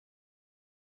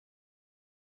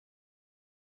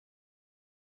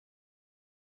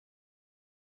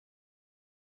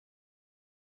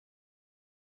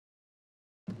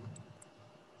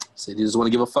So he doesn't want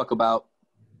to give a fuck about.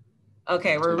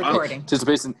 Okay, we're recording.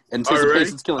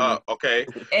 Anticipation's killing me. Okay.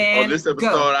 And on this episode,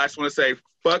 go. I just want to say,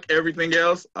 fuck everything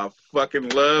else. I fucking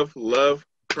love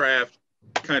Lovecraft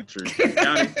Country.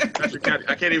 County.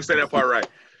 I can't even say that part right.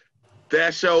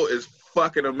 That show is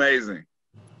fucking amazing.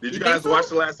 Did you guys watch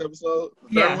the last episode?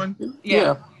 The third one?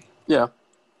 Yeah.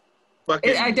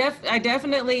 Fucking. I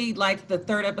definitely liked the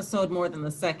third episode more than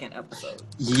the second episode.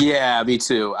 Yeah, me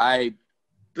too.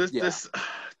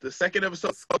 The second episode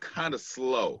was kind of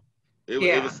slow. It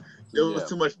was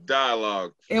too much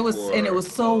dialogue. It was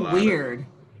so weird.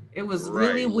 It was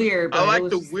really weird. I like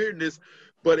the weirdness,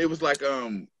 but it was like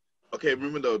okay,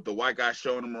 remember the white guy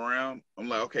showing him around? I'm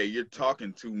like, okay, you're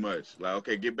talking too much. Like,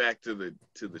 okay, get back to the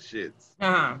shits.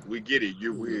 We get it.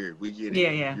 You're weird. We get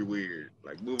it. Yeah. You're weird.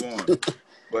 Like, move on.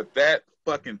 But that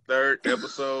fucking third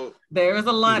episode, there was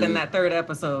a lot in that third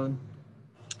episode.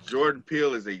 Jordan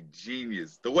Peele is a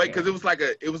genius. The way, because it was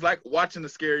like watching a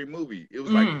scary movie. It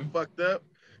was like fucked up,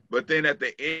 but then at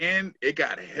the end, it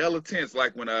got hella tense.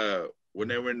 Like when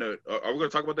they were in the. Are we gonna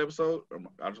talk about the episode?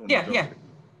 I just want to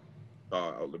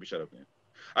Oh, let me shut up then.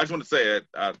 I just want to say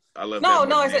that I love.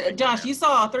 No. I said, Josh, you saw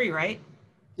all three, right?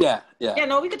 Yeah. Yeah,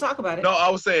 no, we could talk about it. No, I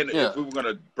was saying if we were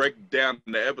gonna break down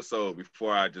the episode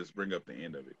before I just bring up the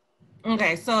end of it.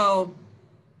 Okay, so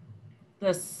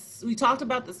we talked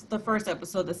about the first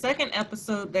episode. The second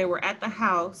episode, they were at the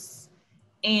house,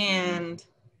 and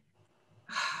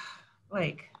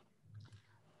like,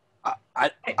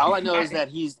 all I know is that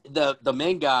he's the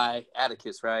main guy,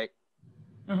 Atticus, right?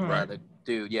 Right. The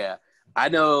dude, yeah. I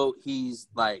know he's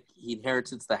like he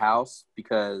inherits the house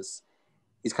because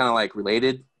he's kind of like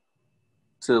related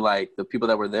to like the people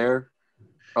that were there,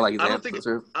 or like his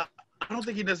ancestors. I don't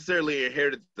think he necessarily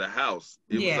inherited the house.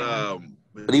 It was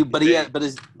But he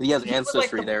has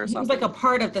ancestry there or something. He was like a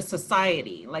part of the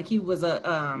society. Like he was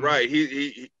a right.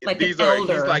 He like he's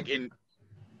like in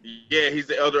he's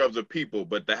the elder of the people,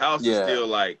 but the house is still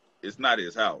like it's not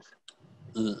his house.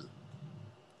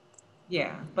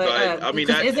 Yeah, but I mean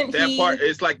that part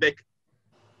it's like they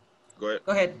go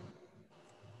ahead.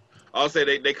 I'll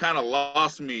say they kind of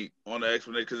lost me on the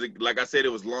explanation because like I said,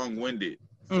 it was long-winded.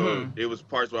 So it was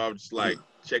parts where I was just like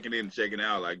checking in and checking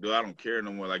out, like, dude, I don't care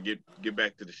no more. Like, get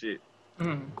back to the shit.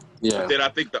 Yeah. But then I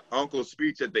think the uncle's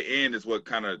speech at the end is what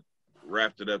kind of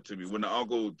wrapped it up to me. When the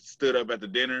uncle stood up at the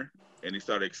dinner and he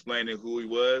started explaining who he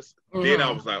was, then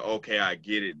I was like, okay, I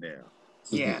get it now.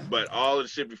 Yeah. But all of the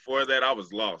shit before that, I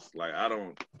was lost. Like, I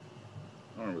don't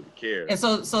really care. And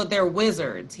so they're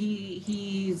wizards.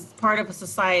 He's part of a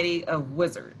society of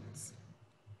wizards.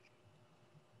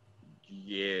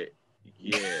 Yeah.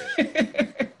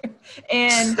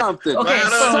 And something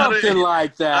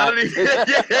like that.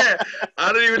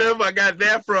 I don't even know if I got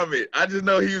that from it. I just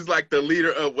know he was like the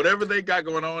leader of whatever they got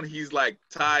going on. He's like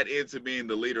tied into being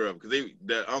the leader of because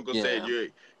the uncle said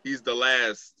he's the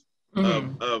last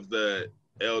of the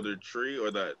elder tree or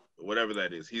the whatever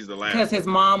that is. He's the last because his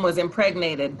mom was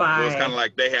impregnated by. So it's kind of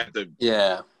like they had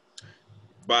to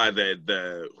by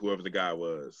the whoever the guy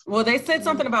was. Well, they said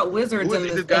something about wizards in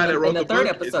the third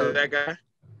episode. Is it that guy?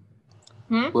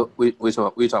 What we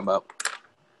talking about?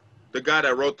 The guy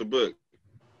that wrote the book.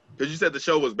 Because you said the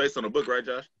show was based on a book, right,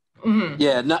 Josh?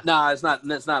 Yeah, it's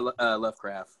not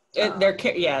Lovecraft.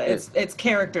 It's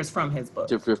characters from his book.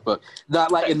 Different book.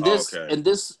 Not like in this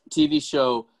TV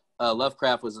show,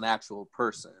 Lovecraft was an actual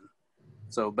person.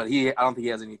 So, but I don't think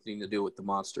he has anything to do with the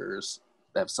monsters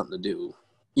that have something to do.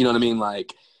 You know what I mean?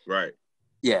 Like, right.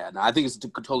 Yeah, no, I think it's a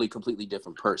totally, completely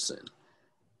different person.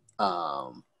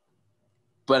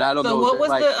 But I don't know. So what was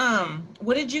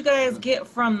what did you guys get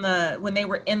from when they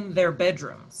were in their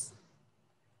bedrooms?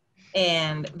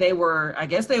 And I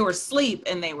guess they were asleep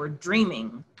and they were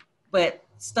dreaming, but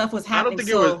stuff was happening.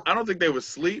 I don't think they were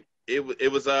asleep.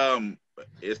 It was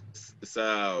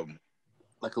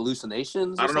like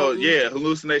hallucinations. I don't know. Yeah,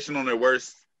 hallucination on their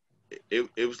worst.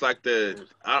 It was like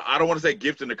I don't want to say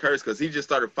gift and the curse because he just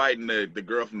started fighting the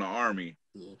girl from the army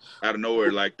out of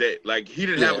nowhere like that. Like he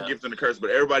didn't have a gift and a curse, but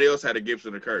everybody else had a gift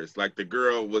and a curse. Like the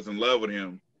girl was in love with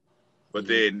him, but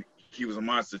then he was a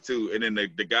monster too. And then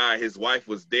the guy, his wife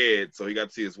was dead, so he got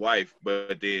to see his wife.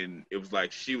 But then it was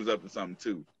like she was up to something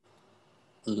too.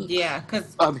 Yeah,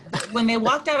 because when they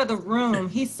walked out of the room,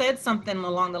 he said something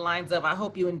along the lines of, I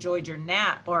hope you enjoyed your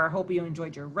nap or I hope you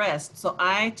enjoyed your rest. So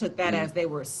I took that as they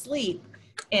were asleep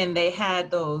and they had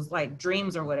those like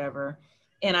dreams or whatever.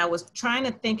 And I was trying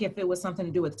to think if it was something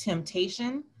to do with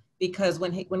temptation because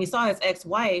when he saw his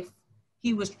ex-wife,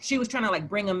 she was trying to like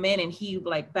bring him in and he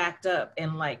like backed up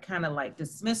and like kind of like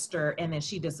dismissed her and then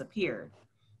she disappeared.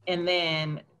 And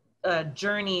then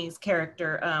Journey's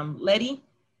character, Letty,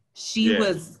 she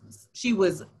was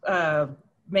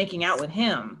making out with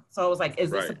him. So I was like,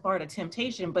 is this a part of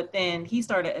temptation? But then he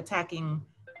started attacking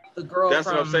the girl. That's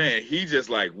what I'm saying. He just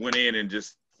like went in and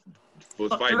just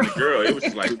was fighting the girl. It was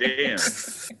just like, damn.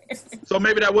 So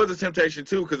maybe that was a temptation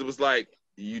too, because it was like,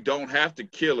 you don't have to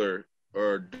kill her,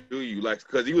 or do you? Like,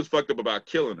 because he was fucked up about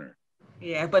killing her.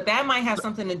 Yeah, but that might have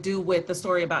something to do with the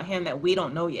story about him that we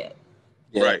don't know yet.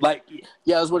 Yeah, right. Like,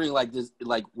 yeah, I was wondering, like, this,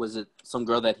 like, was it some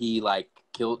girl that he like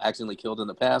accidentally killed in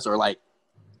the past, or like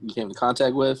he came in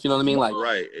contact with? You know what I mean? Like,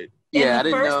 right. Yeah, I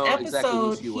didn't know exactly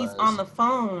who she was. He's on the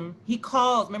phone. He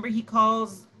calls. Remember, he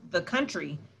calls the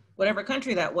country, whatever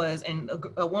country that was, and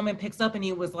a woman picks up, and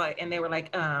he was like, and they were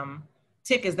like,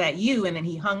 "Tick, is that you?" And then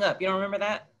he hung up. You don't remember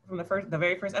that from the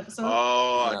very first episode?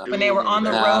 Oh, when they were on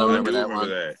the road, I remember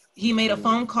that. He made a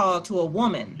phone call to a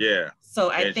woman. Yeah. So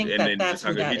I think that's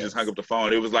who that is. He just hung up the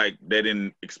phone. It was like they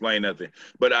didn't explain nothing,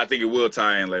 but I think it will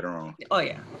tie in later on. Oh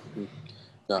yeah.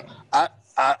 No, I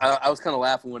was kind of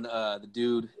laughing when the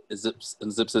dude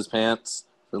zips his pants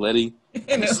for Letty.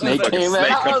 And the snake came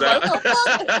out.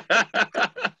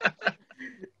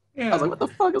 Yeah. I was like, what the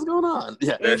fuck is going on?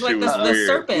 Yeah. It was like the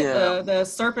serpent, the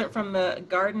serpent from the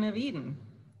Garden of Eden.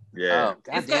 Yeah. Oh,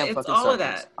 it's all of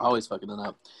that. Always fucking it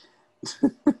up.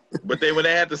 But then when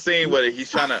they had the scene where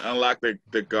he's trying to unlock the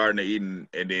Garden of Eden,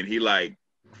 and then he like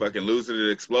fucking loses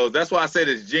it, explodes. That's why I said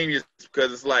it's genius,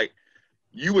 because it's like,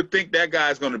 you would think that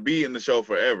guy's going to be in the show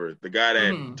forever. The guy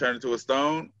that turned into a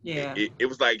stone. Yeah. It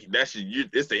was like,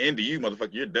 it's the end of you,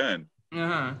 motherfucker. You're done.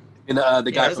 Uh-huh. And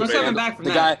the guy from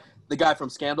Scandal. The guy from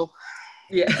Scandal.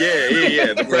 Yeah.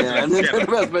 Yeah. The president of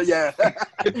Scandal. But yeah. I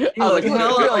was like,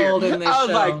 hella old in this show. I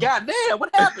was like, God damn, what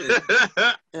happened?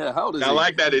 Yeah, how old is he? I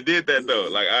like that it did that though.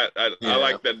 Like I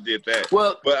like that it did that.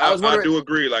 Well, but I do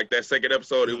agree. Like that second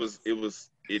episode,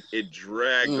 it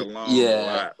dragged along a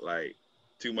lot. Like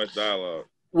too much dialogue.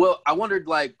 Well, I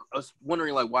was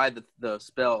wondering why the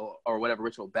spell or whatever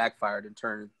ritual backfired and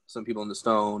turned some people into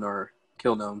stone or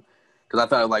killed them. Because I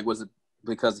thought was it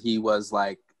because he was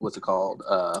like, what's it called,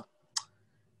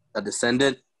 a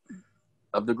descendant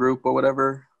of the group or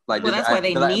whatever. Like, well, that's why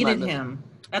they needed him.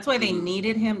 That's why they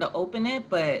needed him to open it,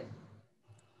 but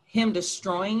him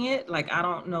destroying it, like, I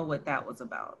don't know what that was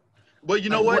about. Well, you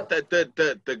know what?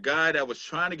 The guy that was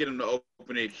trying to get him to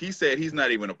open it, he said he's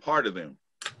not even a part of them.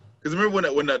 Because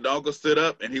remember when the uncle stood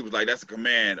up and he was like, that's a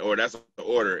command or that's an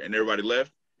order, and everybody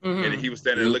left? And he was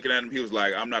standing there looking at him. He was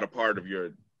like, I'm not a part of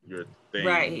your thing.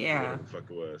 Right, yeah. Whatever the fuck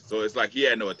it was. So it's like he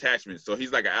had no attachment. So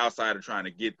he's like an outsider trying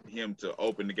to get him to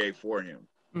open the gate for him.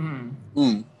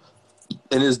 And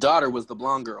his daughter was the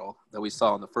blonde girl that we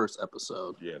saw in the first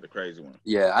episode. Yeah, the crazy one.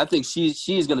 Yeah, I think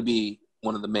she's going to be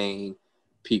one of the main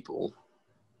people.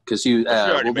 Because she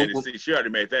already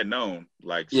made that known.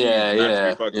 Like,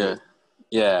 yeah. But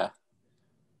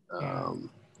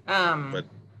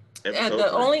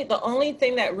the only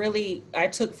thing that really I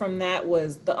took from that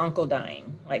was the uncle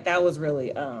dying. Like that was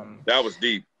really that was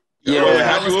deep. Yeah,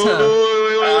 that was tough.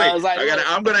 Wait.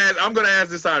 I'm gonna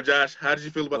ask this time, Josh. How did you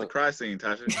feel about the cry scene,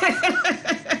 Tasha?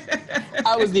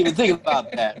 I wasn't even thinking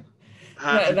about that.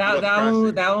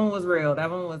 That one was real.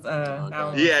 That one was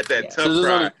he had that tough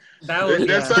cry.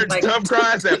 There's certain tough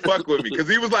cries that fuck with me, because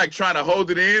he was like trying to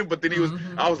hold it in, but then he was.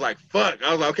 I was like, fuck.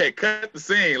 I was like, okay, cut the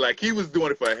scene. Like he was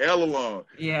doing it for hella long.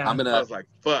 Yeah. I was like,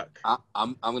 fuck.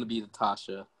 I'm gonna be the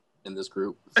Tasha in this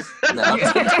group. They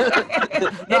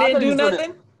didn't do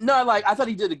nothing. No, like I thought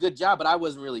he did a good job, but I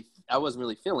wasn't really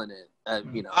feeling it.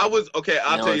 You know. I was okay.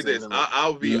 I'll tell you this. I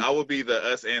will be the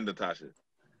us and the Tasha.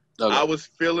 Okay. I was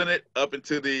feeling it up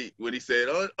until when he said,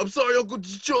 "Oh, I'm sorry, Uncle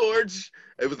George."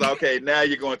 It was like, okay, now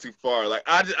you're going too far. Like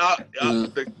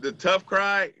the tough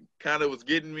cry kind of was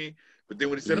getting me, but then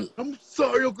when he said, "I'm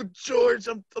sorry, Uncle George,"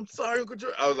 I'm sorry, Uncle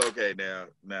George. I was like, okay, now.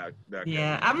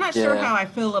 Yeah, I'm not sure how I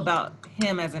feel about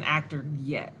him as an actor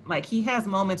yet. Like he has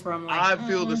moments where I'm like, I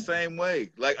feel the same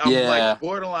way. Like I'm like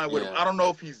borderline with him. I don't know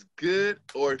if he's good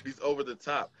or if he's over the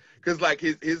top, because like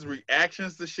his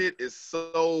reactions to shit is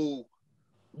so.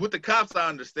 With the cops, I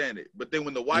understand it, but then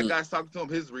when the white guy's talking to him,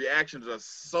 his reactions are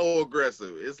so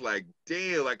aggressive. It's like,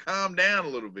 damn, like calm down a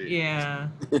little bit. Yeah.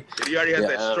 And he already has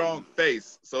that strong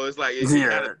face, so it's like it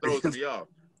kind of throws me off.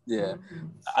 Yeah,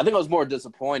 I think I was more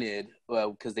disappointed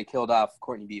because they killed off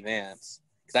Courtney B. Vance,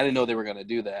 because I didn't know they were gonna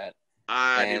do that.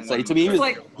 He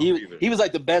was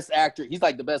like the best actor. He's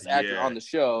like the best actor on the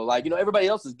show. Like, you know, everybody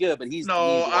else is good, but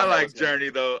I like Journey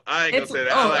though. I ain't gonna say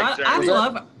that. I like Journey. I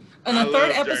love. In the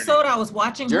third episode, I was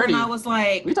watching her and I was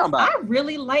like, I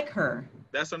really like her.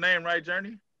 That's her name, right,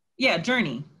 Journey? Yeah,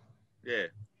 Journey. Yeah.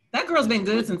 That girl's been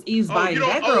good since Eve's Bayou.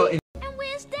 That girl is. And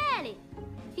where's Daddy?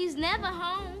 He's never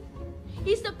home.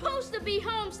 He's supposed to be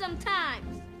home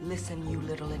sometimes. Listen, you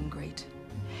little ingrate.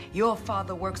 Your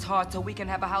father works hard so we can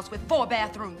have a house with 4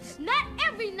 bathrooms. Not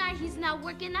every night he's not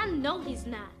working. I know he's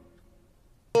not.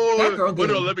 That girl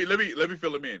no, let me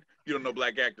fill him in. You don't know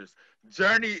black actors.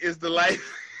 Journey is the light.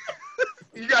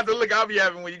 You got the look I'll be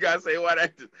having when you guys say white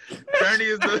actors. Journey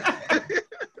is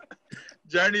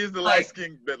the light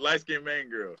skinned main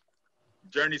girl.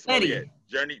 Journey Smoothier.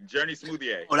 Journey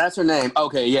Smoothier. Oh, that's her name.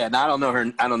 Okay, yeah. No, I don't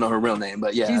know her real name,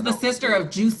 but yeah. She's the sister of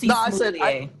Juicy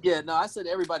Smoothier. I said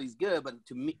everybody's good, but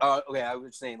to me, okay, I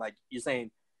was saying like you're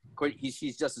saying,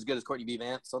 she's just as good as Courtney B.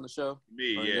 Vance on the show.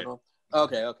 Yeah.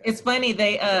 Okay. It's funny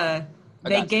they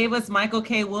gave us Michael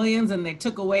K. Williams and they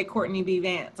took away Courtney B.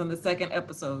 Vance on the 2nd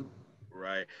episode.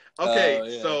 Right.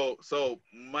 Okay. So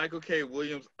Michael K.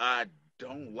 Williams, I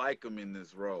don't like him in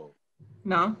this role.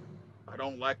 No. I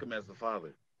don't like him as the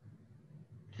father.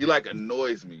 He like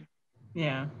annoys me.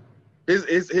 Yeah.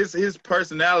 His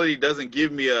personality doesn't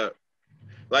give me a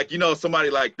somebody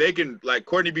like they can like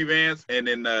Courtney B. Vance and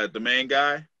then the main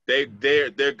guy. They're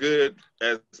good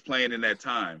as playing in that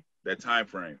time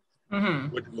frame.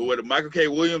 Mm-hmm. With Michael K.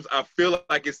 Williams, I feel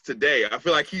like it's today. I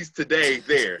feel like he's today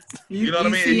there. You know what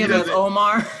I mean? See him as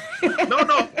Omar? No,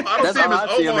 I don't see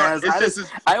him as Omar.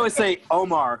 I always say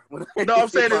Omar. No, I'm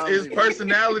saying his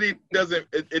personality doesn't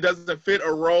fit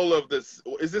a role of this.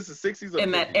 Is this the 60s?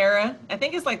 In that era? I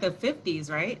think it's like the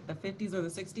 50s, right? The 50s or the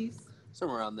 60s?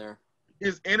 Somewhere around there.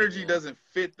 His energy doesn't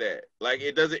fit that. Like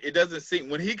it doesn't seem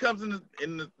when he comes in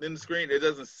the screen, it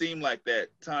doesn't seem like that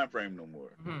time frame no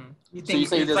more. Mm-hmm. You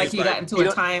think it's like he got into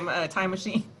a time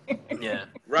machine? Yeah.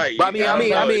 Right. But I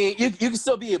mean, you can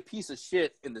still be a piece of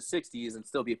shit in the 60s and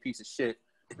still be a piece of shit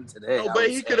in today. No,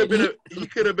 but he could have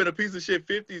been a piece of shit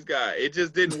 50s guy. It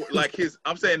just didn't like his.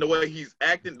 I'm saying the way he's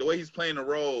acting, the way he's playing the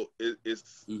role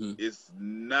is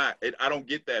not. I don't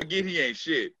get that. I get he ain't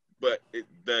shit, but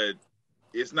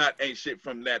it's not ain't shit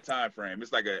from that time frame.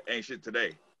 It's like a ain't shit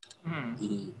today.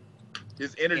 Mm-hmm.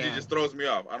 His energy just throws me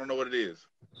off. I don't know what it is.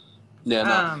 Yeah,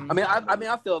 no. I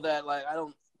feel that. Like, I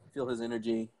don't feel his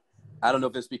energy. I don't know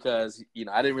if it's because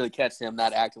I didn't really catch him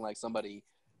not acting like somebody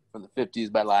from the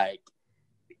 50s, but like,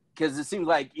 because it seems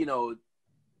like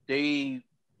they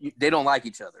don't like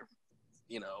each other.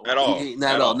 At all.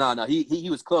 Not at all. No. He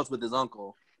was close with his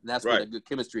uncle, and that's where the good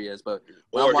chemistry is. But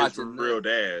when I'm watching his real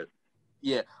dad.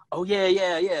 Yeah. Oh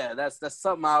yeah. That's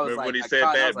something I was Remember like. when he said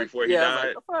that before he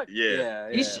died? Like,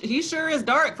 yeah. He sure is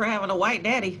dark for having a white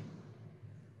daddy.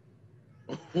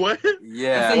 What?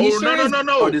 Yeah.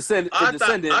 No. Descendants.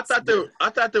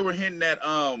 I thought they were hinting at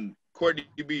Courtney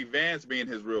B. Vance being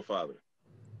his real father.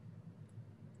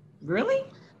 Really?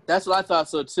 That's what I thought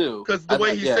so too. Because the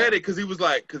way he said it, because he was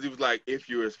like, if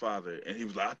you're his father, and he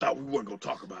was like, I thought we weren't gonna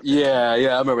talk about that. Yeah,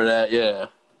 I remember that. Yeah.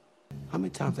 How many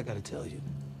times I gotta tell you?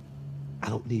 I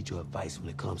don't need your advice when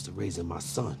it comes to raising my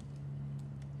son.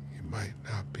 It might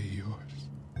not be yours.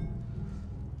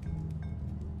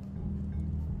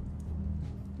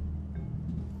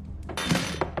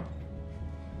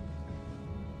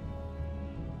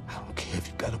 I don't care if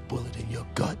you got a bullet in your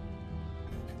gut.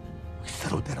 We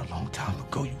settled that a long time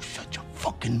ago. You shut your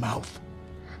fucking mouth.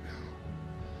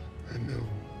 I know.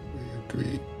 We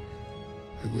agreed.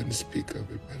 I wouldn't speak of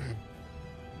it, but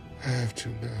I have to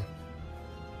now.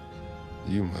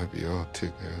 You might be all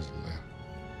tick as left.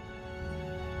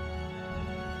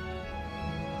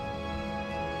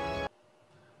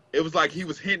 It was like he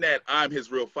was hinting at I'm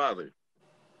his real father.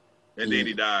 And then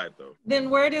he died though. Then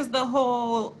where does the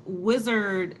whole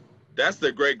wizard? That's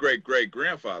the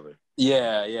great-great-great-grandfather.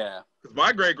 Yeah. Because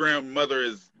my great-grandmother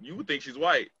you would think she's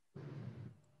white.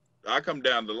 I come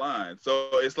down the line.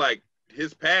 So it's like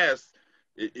his past.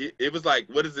 It was like,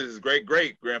 what is this? His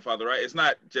great-great-grandfather, right? It's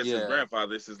not just his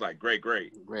grandfather. This is like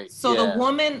great-great. So the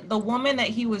woman that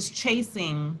he was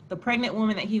chasing, the pregnant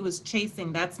woman that he was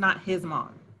chasing, that's not his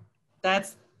mom.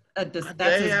 That's his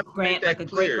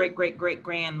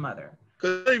great-great-great-great-grandmother.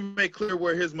 Because they didn't make clear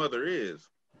where his mother is.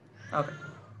 Okay.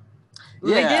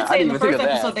 Well, they did say in the first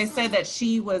episode, they said that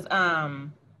she was,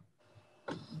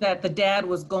 that the dad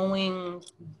was going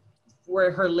where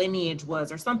her lineage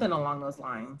was or something along those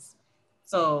lines.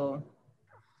 So,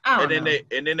 I don't know.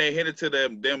 And then they hinted to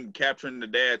them capturing the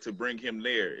dad to bring him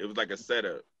there. It was like a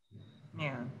setup.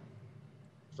 Yeah.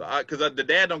 So, because the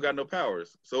dad don't got no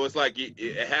powers, so it's like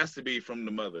it has to be from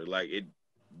the mother. Like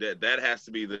that has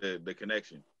to be the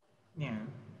connection. Yeah.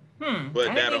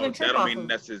 But that don't mean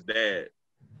that's his dad.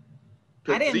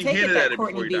 I didn't take it that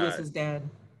Courtney B was his dad.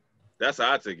 That's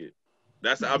how I took it.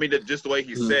 Just the way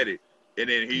he said it, and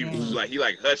then he was like he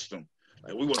hushed him.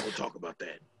 Like, we want to go talk about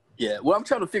that. Yeah, well, I'm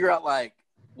trying to figure out, like,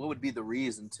 what would be the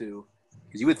reason to,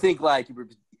 because you would think, like,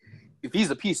 if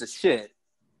he's a piece of shit,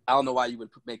 I don't know why you would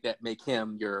make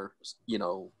him your,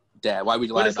 dad. Why would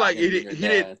you lie about him being your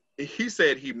dad? He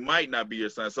said he might not be your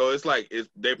son. So it's like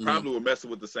they probably were messing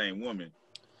with the same woman.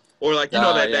 Or like,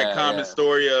 that common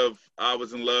story of I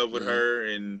was in love with her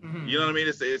and you know what I mean?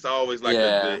 It's always like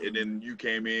and then you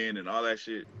came in and all that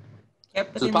shit.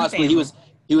 Yep, so possibly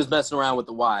he was messing around with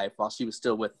the wife while she was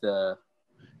still with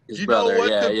his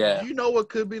brother. You know what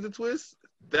could be the twist?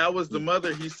 That was the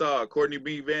mother he saw, Courtney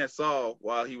B. Vance saw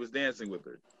while he was dancing with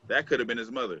her. That could have been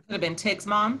his mother. Could have been Tick's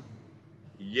mom?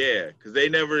 Yeah, because they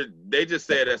just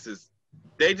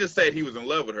said he was in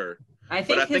love with her. I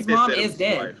think his mom is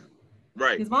dead. Wife.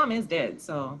 Right. His mom is dead,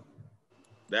 so.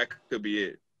 That could be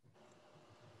it.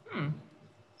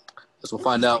 Guess we'll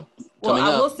find out. Well, I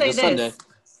will say this. Sunday.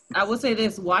 I will say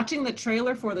this. Watching the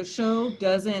trailer for the show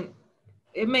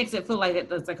it makes it feel like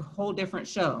it's like a whole different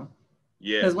show.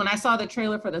 Yeah. Because when I saw the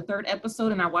trailer for the 3rd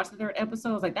episode and I watched the 3rd episode,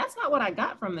 I was like, that's not what I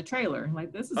got from the trailer.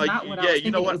 Like, this is not what I was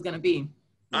thinking it was going to be.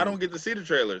 I don't get to see the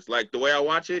trailers. Like, the way I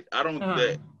watch it, I don't,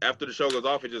 after the show goes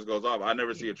off, it just goes off. I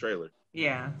never see a trailer.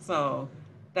 Yeah. So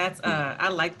that's, I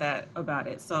like that about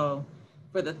it. So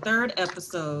for the 3rd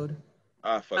episode,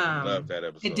 I fucking love that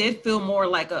episode. It did feel more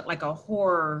like a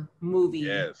horror movie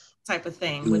type of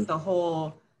thing with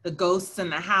the ghosts in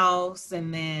the house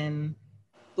and then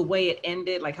the way it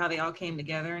ended, like how they all came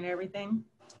together and everything.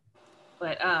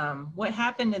 But what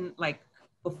happened in like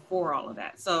before all of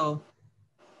that? So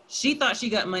she thought she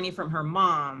got money from her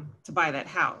mom to buy that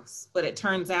house, but it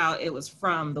turns out it was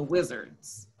from the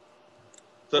wizards.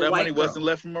 So that money wasn't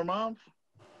left from her mom?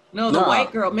 No, the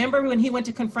white girl. Remember when he went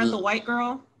to confront the white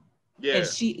girl? Yeah. And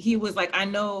he was like, I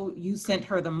know you sent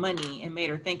her the money and made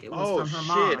her think it was from her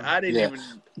mom. I didn't even.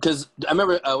 Because I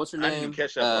remember, what's her name? I didn't even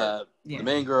catch that the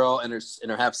main girl and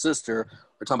her half sister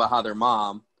were talking about how their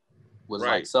mom was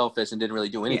like selfish and didn't really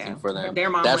do anything for them. Their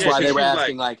mom that's why they were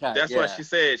asking that's why she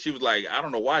said, she was like, I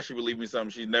don't know why she would leave me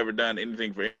something. She's never done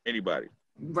anything for anybody.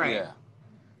 Right. Yeah.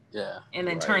 Yeah. And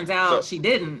then turns out she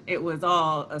didn't. It was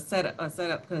all a setup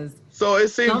because. So it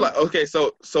seems like, okay,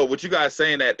 so what you guys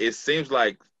saying that it seems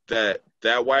like that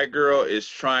white girl is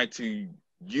trying to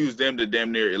use them to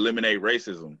damn near eliminate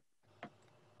racism.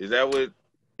 Is that what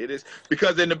it is?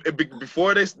 Because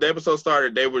before the episode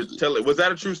started, they were telling, was that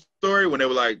a true story when they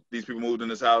were like, these people moved in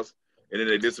this house and then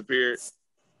they disappeared?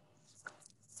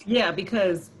 Yeah,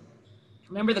 because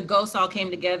remember the ghosts all came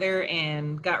together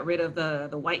and got rid of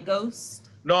the white ghost?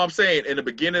 No, I'm saying in the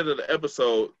beginning of the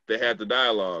episode, they had the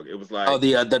dialogue. It was like,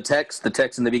 the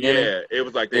text in the beginning. Yeah, it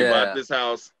was like they bought this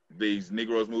house, these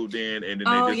Negroes moved in, and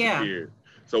then they disappeared.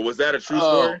 So was that a true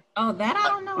story? Oh, that I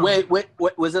don't know. Wait,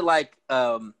 was it like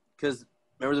because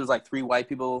remember there was like 3 white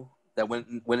people that went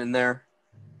in there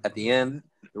at the end,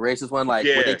 the racist one? Like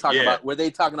were they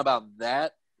talking about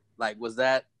that? Like was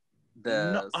that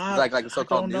like a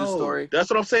so-called news story?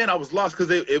 That's what I'm saying. I was lost because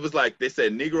it was like they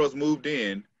said Negroes moved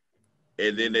in.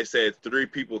 And then they said 3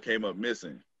 people came up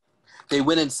missing. They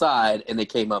went inside and they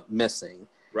came up missing.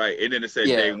 Right, and then it said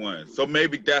day 1. So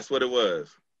maybe that's what it was.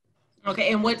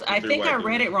 Okay, and I think I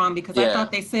read it wrong because I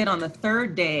thought they said on the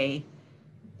 3rd day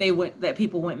that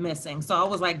people went missing. So I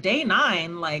was like, day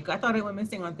 9, like I thought it went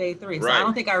missing on day 3. So I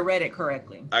don't think I read it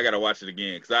correctly. I gotta watch it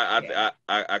again because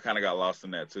I kind of got lost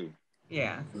in that too.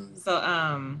 Yeah.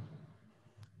 So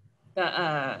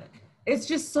it's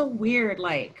just so weird,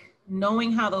 like.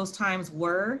 Knowing how those times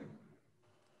were,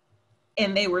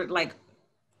 and they were like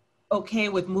okay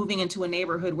with moving into a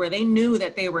neighborhood where they knew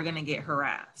that they were going to get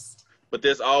harassed. But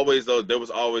there was always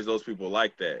those people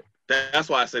like that. That's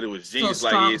why I said it was genius.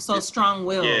 So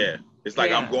strong-willed. Yeah, it's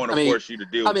like I'm going to force you to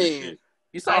deal with this shit.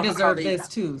 I deserve this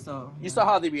too. So you saw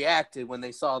how they reacted when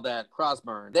they saw that cross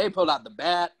burn. They pulled out the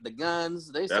bat, the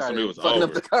guns. They started fucking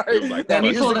up the car. Like,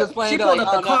 she pulled up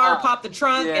the car, popped the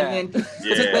trunk, and then took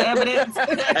the evidence.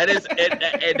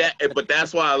 But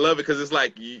that's why I love it because it's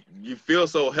like you feel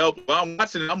so helpless. I'm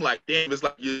watching it. I'm like, damn, it's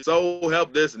like you're so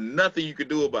helpless. There's nothing you can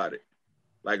do about it.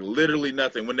 Like literally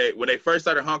nothing. When they first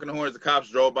started honking the horns, the cops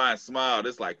drove by and smiled.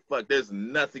 It's like, fuck, there's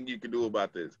nothing you can do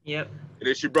about this. Yep. And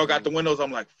then she broke out the windows.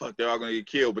 I'm like, fuck, they're all gonna get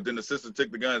killed. But then the sister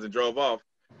took the guns and drove off,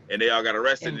 and they all got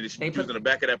arrested. And she was in the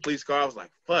back of that police car. I was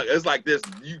like, fuck, it's like this.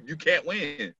 You can't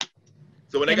win.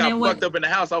 So when they got fucked up in the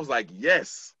house, I was like,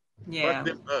 yes. Yeah.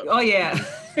 Oh yeah.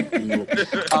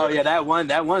 Oh yeah, that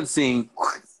one scene.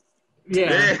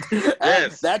 Yeah.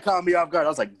 That caught me off guard. I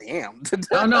was like, damn.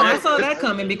 Oh no, I saw that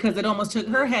coming because it almost took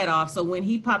her head off. So when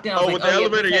he popped in, I was like, with the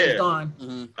elevator, gone.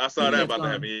 Mm-hmm. I saw that about to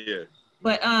happen, yeah.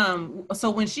 But so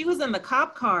when she was in the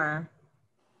cop car,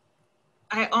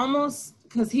 I almost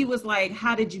because he was like,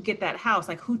 how did you get that house?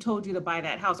 Like, who told you to buy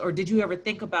that house? Or did you ever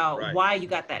think about why you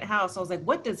got that house? I was like,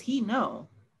 what does he know?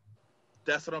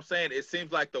 That's what I'm saying. It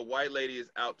seems like the white lady is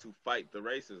out to fight the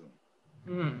racism.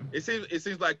 It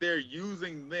seems like they're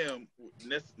using them.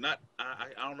 Not I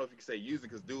don't know if you can say using,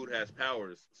 because dude has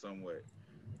powers somewhat,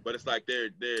 but it's like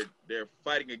they're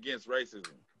fighting against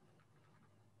racism,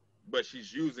 but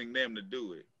she's using them to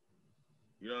do it.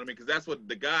 You know what I mean? Because that's what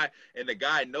the guy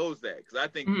knows that. Because I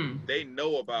think they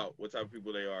know about what type of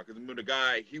people they are. Because the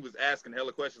guy, he was asking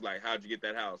hella questions like, how'd you get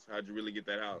that house? How'd you really get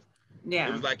that house? Yeah.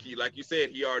 It was like you said,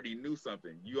 he already knew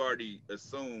something. You already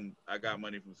assumed I got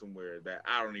money from somewhere that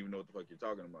I don't even know what the fuck you're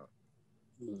talking about.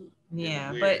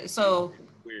 Yeah, but so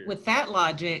with that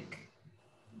logic,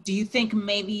 do you think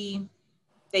maybe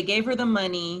they gave her the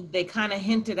money, they kind of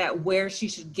hinted at where she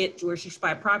should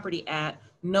buy property at,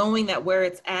 knowing that where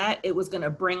it's at, it was going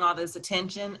to bring all this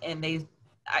attention, and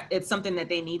it's something that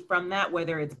they need from that,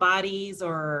 whether it's bodies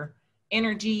or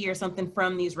energy or something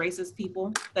from these racist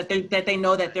people that they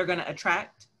know that they're going to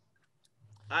attract?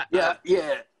 Yeah.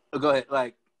 Go ahead.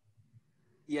 Like,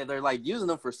 yeah, they're like using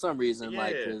them for some reason,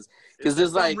 like because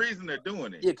there's like some reason they're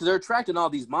doing it. Yeah, because they're attracting all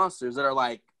these monsters that are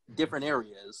like different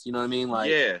areas. You know what I mean?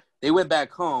 Like, they went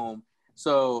back home,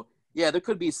 so yeah, there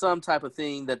could be some type of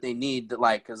thing that they need to,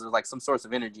 like, because there's like some source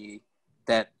of energy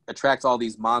that attracts all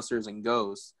these monsters and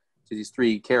ghosts to these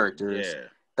three characters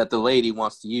that the lady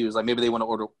wants to use. Like, maybe they want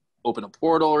to open a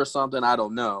portal or something. I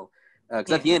don't know.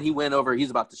 Because at the end, he went over.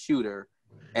 He's about to shoot her,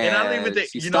 and I don't even think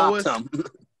she stopped him.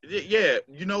 Yeah,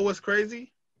 you know what's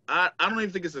crazy? I don't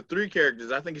even think it's the three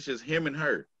characters. I think it's just him and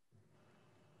her.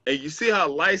 And you see how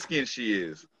light-skinned she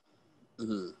is.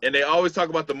 And they always talk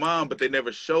about the mom, but they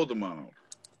never show the mom.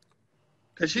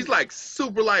 Because she's like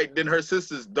super light, then her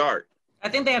sister's dark. I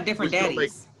think they have different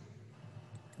daddies.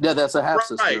 Yeah, that's a half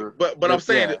sister. Right, but I'm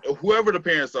saying whoever the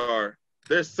parents are,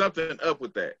 there's something up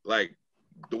with that. Like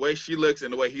the way she looks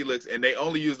and the way he looks, and they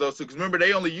only use those two. Because remember,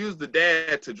 they only used the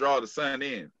dad to draw the son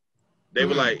in. They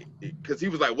were like, because he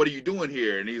was like, what are you doing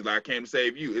here? And he's like, I came to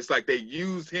save you. It's like they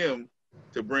used him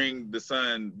to bring the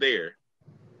son there.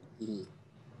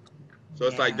 So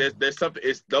it's like there's something.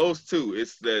 It's those two.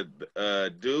 It's the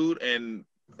dude and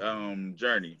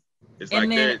Journey. It's and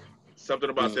like there's something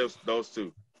about those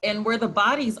two. And where the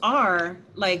bodies are,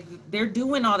 like they're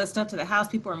doing all this stuff to the house.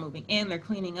 People are moving in. They're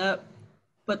cleaning up,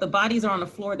 but the bodies are on the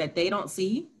floor that they don't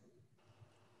see.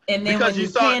 And then because when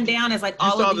you pan down, it's like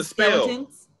all of these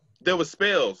skeletons. There was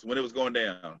spells when it was going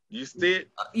down. You see it?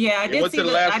 Yeah, I did see the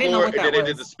last floor, and then they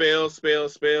did the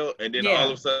spell, and then all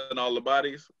of a sudden all the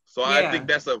bodies. So I think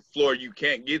that's a floor you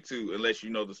can't get to unless you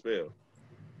know the spell.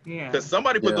 Yeah. Because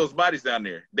somebody put those bodies down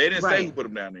there. They didn't say who put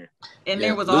them down there. And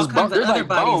there was all kinds of other like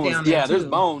bodies bones down there. Yeah, there's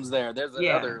bones there. There's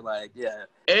another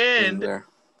And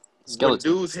when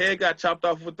dude's head got chopped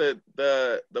off with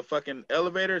the fucking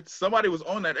elevator, somebody was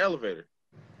on that elevator.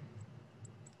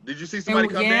 Did you see somebody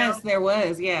come down? Yes, there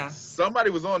was,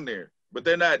 Somebody was on there, but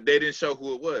they didn't show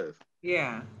who it was.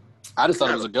 Yeah. I just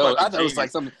thought it was a ghost. I thought it was like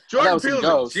something. Jordan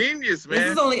Peele's a genius, man.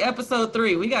 This is only episode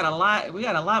 3. We got a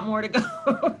lot more to go.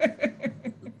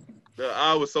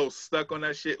 I was so stuck on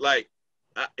that shit. Like,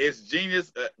 it's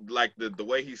genius. Like the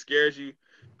way he scares you,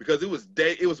 because it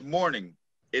was morning,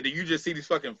 and then you just see these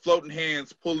fucking floating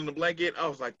hands pulling the blanket. I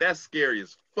was like, that's scary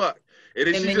as fuck. And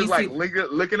then she just like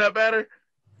looking up at her.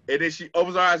 And then she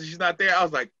opens her eyes and she's not there. I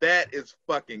was like, that is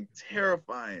fucking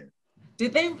terrifying.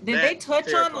 Did they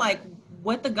touch on like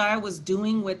what the guy was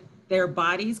doing with their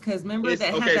bodies? Because remember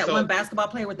one basketball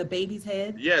player with the baby's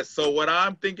head? Yes. So what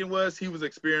I'm thinking was he was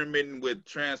experimenting with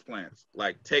transplants,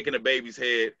 like taking a baby's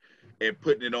head and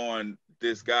putting it on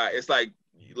this guy. It's like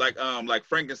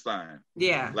Frankenstein.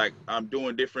 Yeah. Like I'm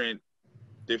doing different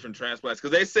transplants.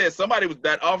 Because they said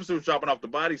that officer was dropping off the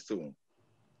bodies to him.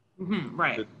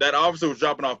 Right. That officer was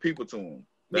dropping off people to him.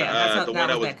 The one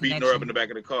that was beating her up in the back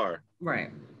of the car.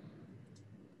 Right.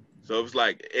 So it was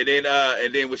like, and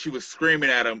then when she was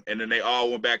screaming at him, and then they all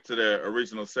went back to their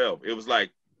original self. It was like,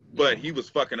 but he was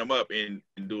fucking them up and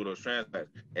doing those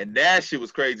transplants. And that shit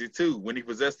was crazy too. When he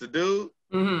possessed the dude,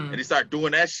 and he started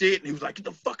doing that shit, and he was like, get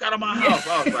the fuck out of my house.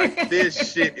 I was like,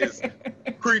 this shit is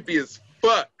creepy as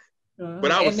fuck.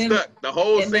 But I was stuck. The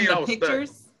whole scene, I was stuck.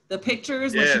 The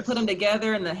pictures when she put them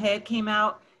together and the head came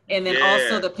out, and then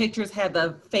also the pictures had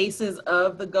the faces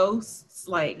of the ghosts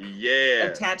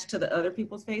attached to the other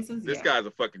people's faces. This guy's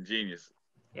a fucking genius.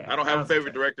 Yeah, I don't have a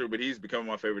favorite director, but he's becoming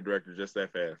my favorite director just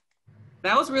that fast.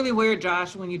 That was really weird,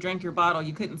 Josh. When you drank your bottle,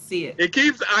 you couldn't see it. It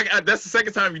keeps. That's the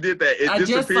second time you did that. It I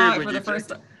just saw it for the first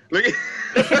time. Look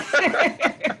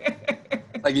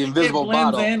like the invisible it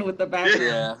blends bottle. in with the background.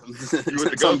 Yeah. You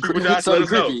with the ghost people, Josh? Let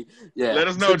us know. Yeah. Let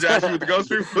us know, Josh. You with the ghost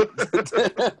people?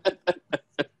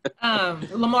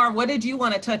 Lamar, what did you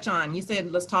want to touch on? You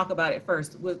said let's talk about it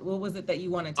first. What was it that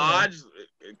you wanted to?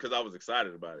 Because I was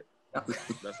excited about it. Okay.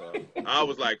 That's all. I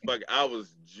was like, fuck. I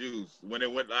was juiced when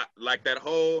it went like that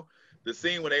whole the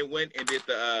scene when they went and did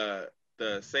the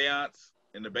seance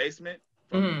in the basement.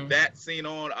 From that scene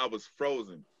on, I was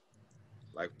frozen.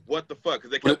 Like, what the fuck?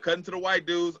 Because they kept cutting to the white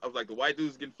dudes. I was like, the white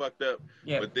dudes getting fucked up.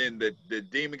 Yeah. But then the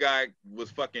demon guy was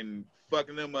fucking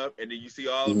them up. And then you see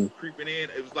all of them creeping in.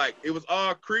 It was like, it was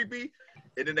all creepy.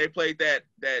 And then they played that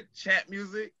chant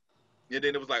music. And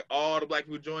then it was like all the black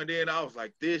people joined in. I was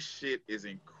like, this shit is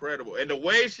incredible. And the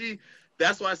way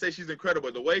that's why I say she's incredible.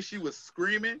 The way she was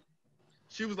screaming,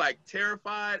 she was like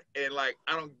terrified and like,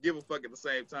 I don't give a fuck at the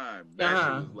same time. That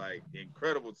shit was like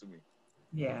incredible to me.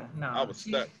 Yeah, no. I was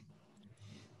stuck.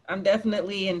 I'm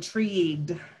definitely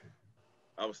intrigued.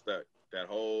 I was stuck. That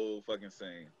whole fucking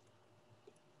scene.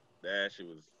 That shit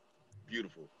was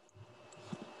beautiful.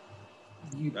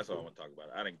 That's all I want to talk about.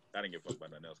 I didn't give a fuck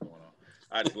about nothing else going on.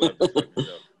 I just love this fucking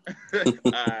show.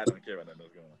 I don't care about nothing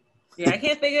else going on. Yeah, I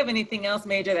can't think of anything else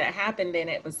major that happened in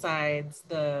it besides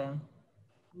the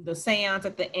seance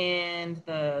at the end,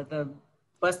 the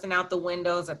busting out the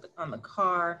windows on the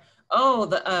car. Oh,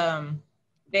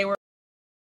 they were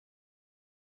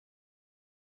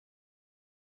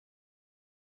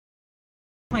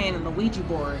playing in the Ouija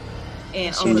board,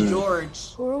 and Uncle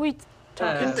George. Who are we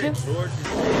talking to? George is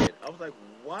dead. I was like,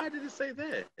 why did it say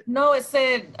that? No, it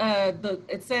said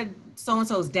so and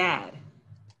so's dad.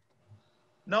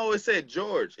 No, it said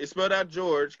George. It spelled out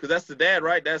George because that's the dad,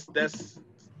 right? That's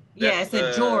yeah, it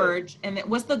said George, and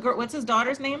what's his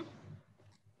daughter's name?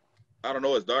 I don't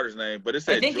know his daughter's name, but it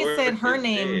said. I think George it said her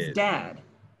name's dad.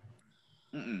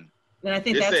 Mm-mm. And I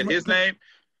think it that's said his name.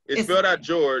 It spelled out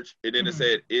George, and then it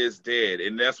said is dead,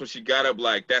 and that's when she got up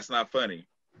like that's not funny.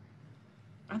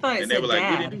 I thought it said and they were like,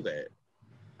 dad. we didn't do that.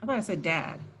 I thought it said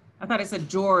dad. I thought it said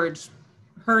George.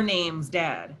 Her name's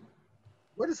dad.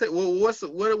 What is it? Well, what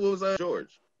was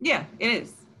George? Yeah, it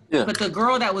is. Yeah. But the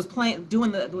girl that was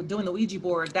doing the Ouija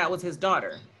board, that was his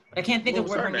daughter. But I can't think of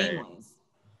what her name was.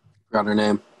 Forgot her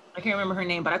name. I can't remember her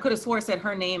name, but I could have swore it said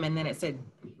her name and then it said,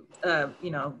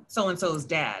 so and so's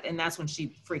dad, and that's when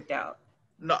she freaked out.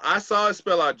 No, I saw it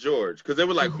spell out George because they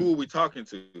were like, "Who are we talking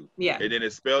to?" Yeah. And then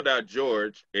it spelled out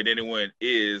George, and then it went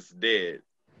is dead.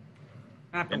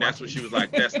 And that's when she was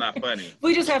like, "That's not funny."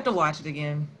 We just have to watch it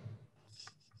again.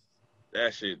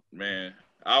 That shit, man.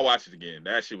 I'll watch it again.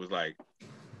 That shit was like,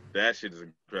 that shit is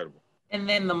incredible. And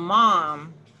then the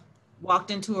mom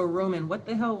walked into a room, and what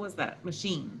the hell was that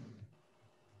machine?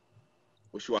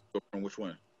 Which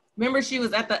one? Remember, she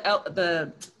was at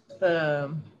the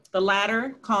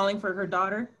ladder calling for her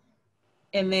daughter,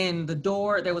 and then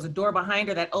there was a door behind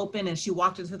her that opened, and she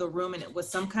walked into the room, and it was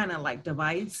some kind of like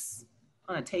device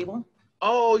on a table.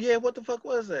 Oh yeah, what the fuck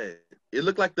was that? It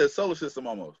looked like the solar system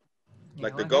almost.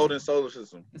 Like the golden solar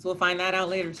system. Guess we'll find that out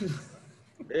later too.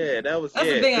 Yeah, that's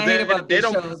the thing I hate about these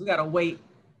shows. We gotta wait.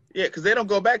 Yeah, because they don't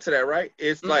go back to that, right?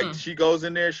 It's like she goes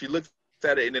in there, she looks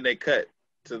at it, and then they cut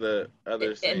to the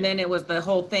other scene. And then it was the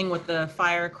whole thing with the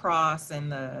fire cross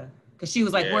and because she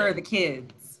was like, "Where are the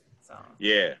kids?" So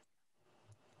yeah,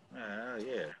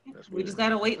 yeah. That's we just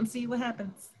gotta wait and see what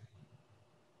happens.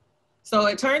 So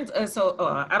it turns. I don't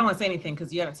want to say anything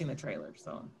because you haven't seen the trailer.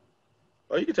 So.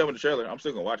 Oh, you can tell me the trailer. I'm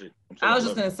still gonna watch it. I was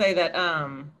just gonna say that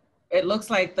it looks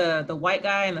like the white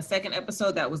guy in the second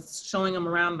episode that was showing him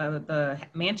around the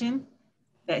mansion,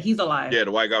 that he's alive. Yeah,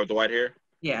 the white guy with the white hair.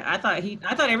 Yeah, I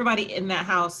thought everybody in that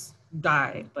house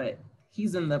died, but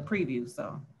he's in the preview,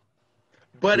 so.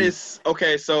 But it's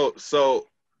okay. So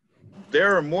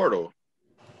they're immortal.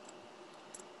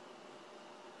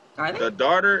 Are they? The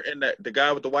daughter and the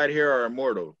guy with the white hair are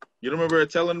immortal. You don't remember her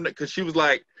telling them that? Because she was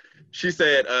like, she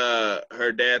said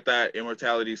her dad thought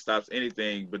immortality stops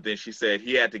anything, but then she said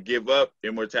he had to give up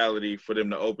immortality for them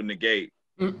to open the gate.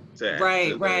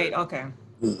 Right, okay.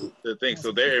 The thing.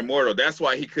 So they're immortal. That's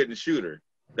why he couldn't shoot her.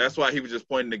 That's why he was just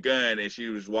pointing the gun and she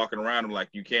was walking around him like,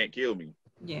 you can't kill me.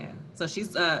 Yeah. So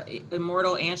she's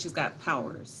immortal and she's got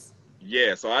powers.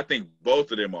 Yeah. So I think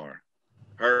both of them are.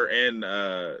 Her and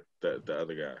the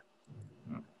other guy.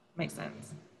 Makes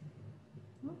sense.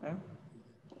 Okay.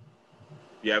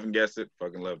 If you haven't guessed it,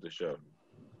 fucking love the show.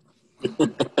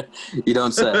 You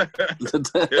don't say. Nah,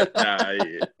 I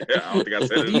don't think I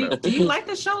said it enough. Do you like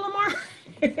the show, Lamar?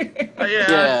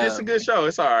 Yeah, it's a good show.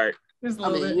 It's all right. I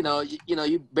mean,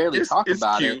 you barely talk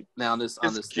about cute. it now on this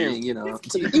cute. thing, You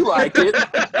like it.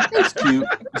 It's cute.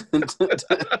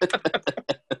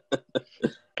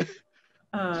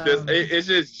 It's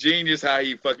just genius how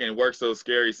he fucking works those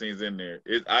scary scenes in there.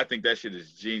 I think that shit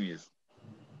is genius.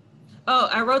 Oh,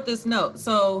 I wrote this note.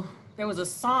 So there was a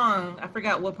song, I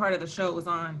forgot what part of the show it was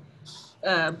on,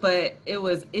 but it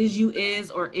was "Is You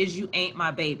Is" or "Is You Ain't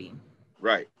My Baby."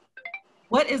 Right.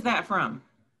 What is that from?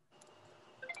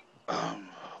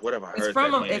 What have I heard?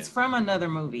 It's from another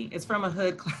movie. It's from a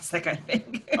hood classic, I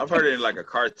think. I've heard it in like a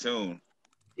cartoon.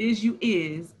 "Is You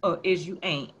Is" or "Is You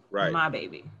Ain't My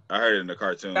Baby." I heard it in the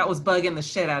cartoon. That was bugging the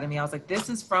shit out of me. I was like, this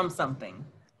is from something.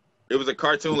 It was a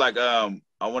cartoon like I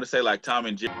want to say like Tom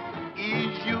and Jerry.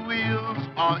 Is you is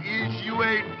or is you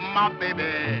ain't my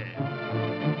baby?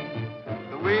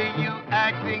 The way you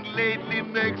acting lately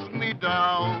makes me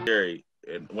down. Jerry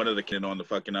and one of the kids on the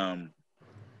fucking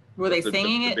Were they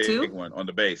singing it too? Big one on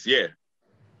the bass, yeah.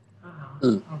 Oh,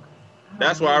 okay.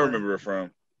 That's where I remember it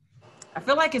from. I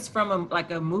feel like it's from a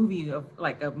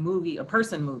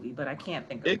person movie, but I can't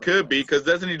think of it. It could be, because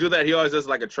doesn't he do that? He always does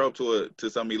like a trope to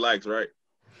something he likes, right?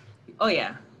 Oh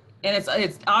yeah. And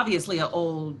it's obviously an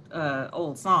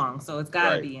old song, so it's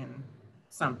gotta be in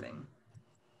something.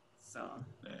 So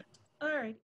yeah.